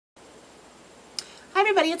Hi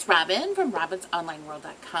everybody, it's Robin from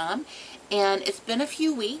robinsonlineworld.com, and it's been a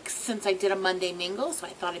few weeks since I did a Monday Mingle, so I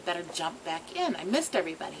thought I'd better jump back in. I missed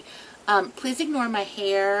everybody. Please ignore my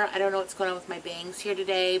hair. I don't know what's going on with my bangs here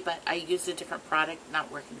today, but I used a different product,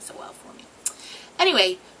 not working so well for me.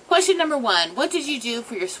 Anyway, question number 1. What did you do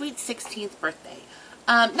for your sweet 16th birthday?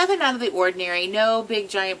 Nothing out of the ordinary. No big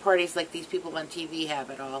giant parties like these people on TV have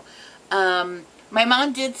at all. My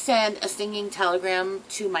mom did send a stinging telegram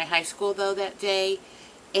to my high school, though, that day,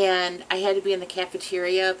 and I had to be in the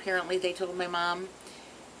cafeteria, apparently, they told my mom.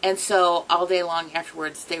 And so, all day long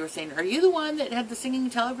afterwards, they were saying, "Are you the one that had the singing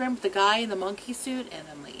telegram with the guy in the monkey suit?" And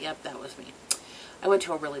I'm like, yep, that was me. I went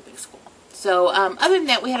to a really big school. So, other than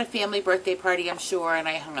that, we had a family birthday party, I'm sure, and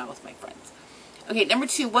I hung out with my friends. Okay, number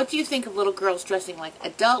 2, what do you think of little girls dressing like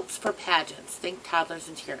adults for pageants? Think Toddlers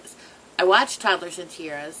and Tiaras. I watched Toddlers and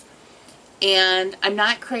Tiaras. And I'm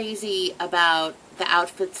not crazy about the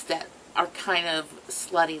outfits that are kind of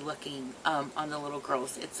slutty looking on the little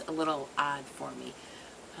girls. It's a little odd for me.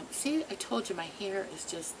 See, I told you my hair is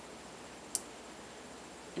just...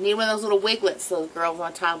 I need one of those little wiglets those girls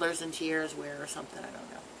on Toddlers and Tiaras wear or something. I don't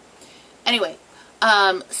know. Anyway,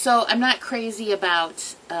 so I'm not crazy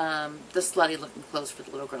about the slutty looking clothes for the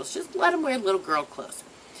little girls. Just let them wear little girl clothes.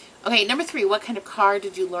 Okay, number 3, what kind of car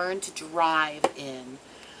did you learn to drive in?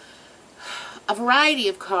 A variety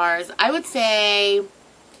of cars. I would say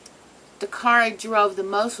the car I drove the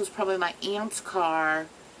most was probably my aunt's car,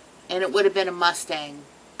 and it would have been a Mustang.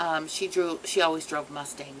 She always drove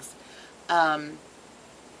Mustangs. And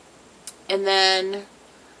then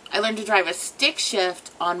I learned to drive a stick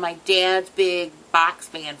shift on my dad's big box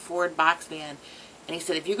van, Ford box van, and he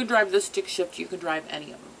said, if you could drive this stick shift, you could drive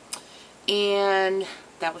any of them. And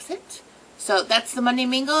that was it. So that's the Monday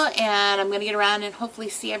Mingle, and I'm going to get around and hopefully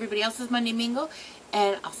see everybody else's Monday Mingle,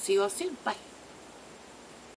 and I'll see you all soon. Bye.